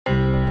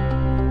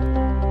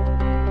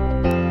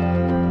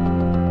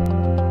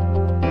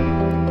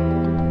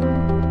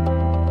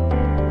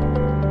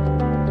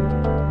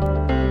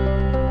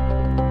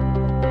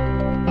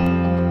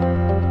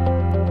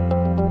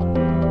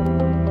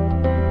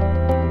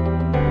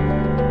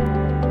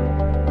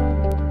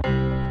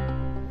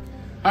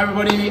Hi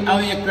everybody,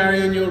 Ali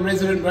Akbarian, your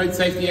resident road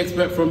safety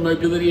expert from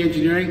Mobility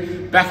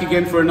Engineering, back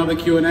again for another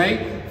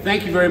Q&A.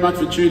 Thank you very much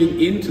for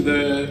tuning in to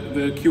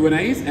the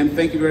Q&As, and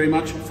thank you very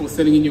much for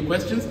sending in your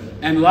questions.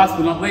 And last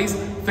but not least,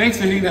 thanks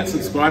for hitting that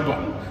subscribe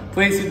button.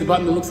 Please hit the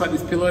button that looks like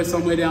this pillow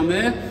somewhere down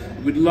there.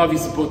 We'd love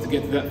your support to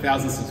get to that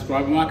 1,000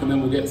 subscriber mark, and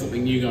then we'll get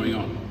something new going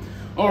on.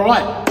 All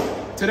right,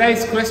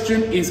 today's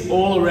question is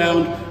all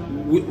around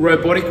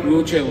robotic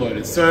wheelchair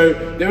loaders. So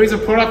there is a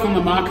product on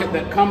the market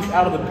that comes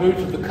out of the boot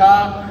of the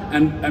car,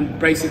 and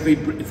basically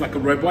it's like a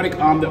robotic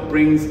arm that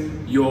brings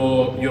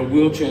your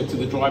wheelchair to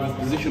the driver's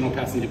position or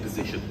passenger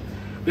position.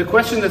 The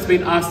question that's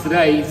been asked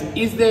today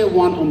is there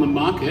one on the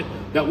market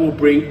that will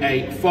bring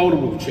a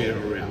foldable chair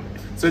around?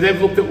 So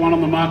they've looked at one on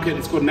the market.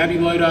 It's called an Abbey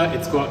loader.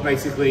 It's got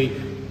basically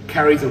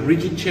carries a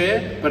rigid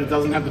chair, but it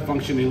doesn't have the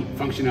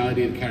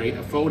functionality to carry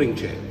a folding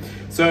chair.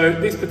 So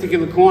this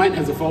particular client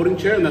has a folding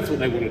chair, and that's what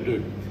they want to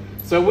do.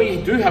 So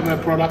we do have a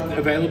product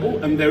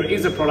available, and there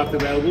is a product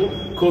available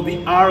called the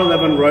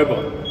R11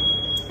 Robot.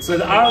 So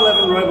the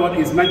R11 Robot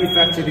is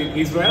manufactured in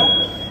Israel,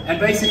 and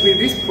basically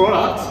this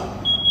product,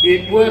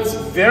 it works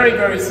very,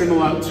 very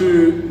similar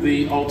to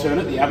the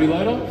alternate, the Abbey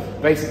loader,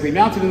 basically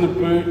mounted in the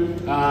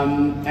boot,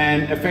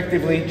 and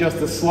effectively just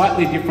a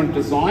slightly different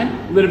design,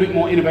 a little bit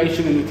more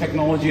innovation in the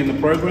technology and the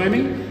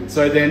programming,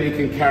 so then it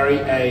can carry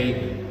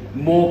a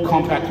more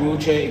compact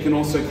wheelchair. It can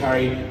also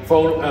carry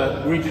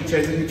rigid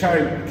chairs. It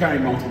can carry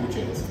multiple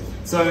chairs.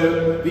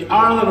 So the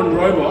R11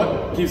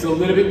 Robot gives a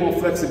little bit more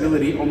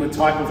flexibility on the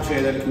type of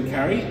chair that it can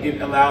carry.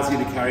 It allows you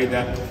to carry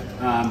that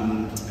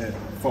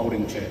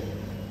folding chair.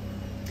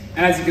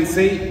 And as you can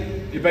see,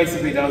 it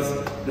basically does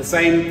the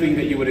same thing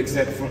that you would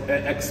expect,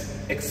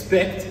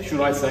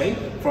 should I say,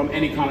 from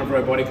any kind of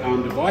robotic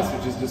arm device,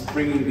 which is just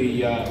bringing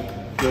the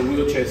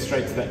wheelchair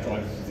straight to that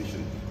driver's position.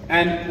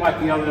 And like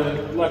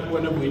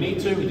whenever we need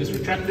to, we just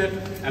retract it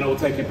and it will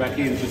take it back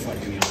in just like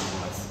any other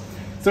device.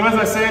 So as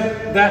I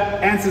said,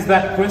 that answers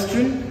that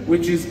question,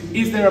 which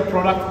is there a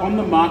product on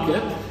the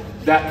market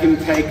that can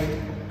take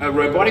a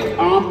robotic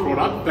arm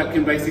product that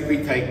can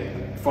basically take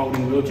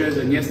folding wheelchairs?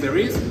 And yes, there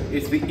is.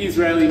 It's the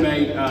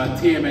Israeli-made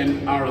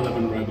TMN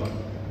R11 Robot.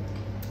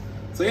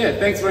 So yeah,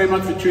 thanks very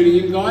much for tuning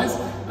in, guys.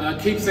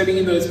 Keep sending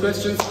in those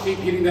questions, keep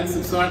hitting that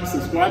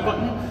subscribe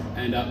button,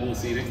 and we'll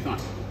see you next time.